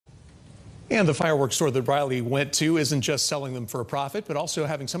And the fireworks store that Riley went to isn't just selling them for a profit, but also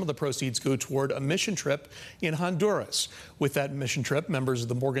having some of the proceeds go toward a mission trip in Honduras. With that mission trip, members of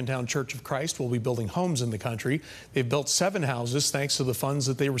the Morgantown Church of Christ will be building homes in the country. They've built 7 houses thanks to the funds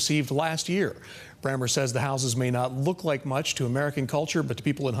that they received last year. Brammer says the houses may not look like much to American culture, but to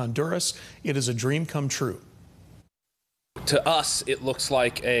people in Honduras, it is a dream come true. To us, it looks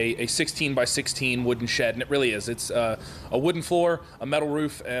like a 16 by 16 wooden shed, and it really is. It's a wooden floor, a metal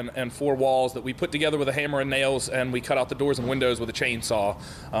roof, and 4 walls that we put together with a hammer and nails, and we cut out the doors and windows with a chainsaw.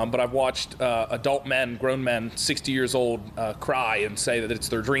 But I've watched adult men, grown men, 60 years old, cry and say that it's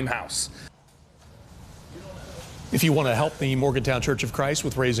their dream house. If you want to help the Morgantown Church of Christ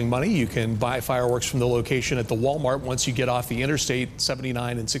with raising money, you can buy fireworks from the location at the Walmart once you get off the Interstate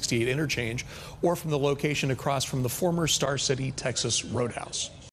 79 and 68 interchange, or from the location across from the former Star City, Texas Roadhouse.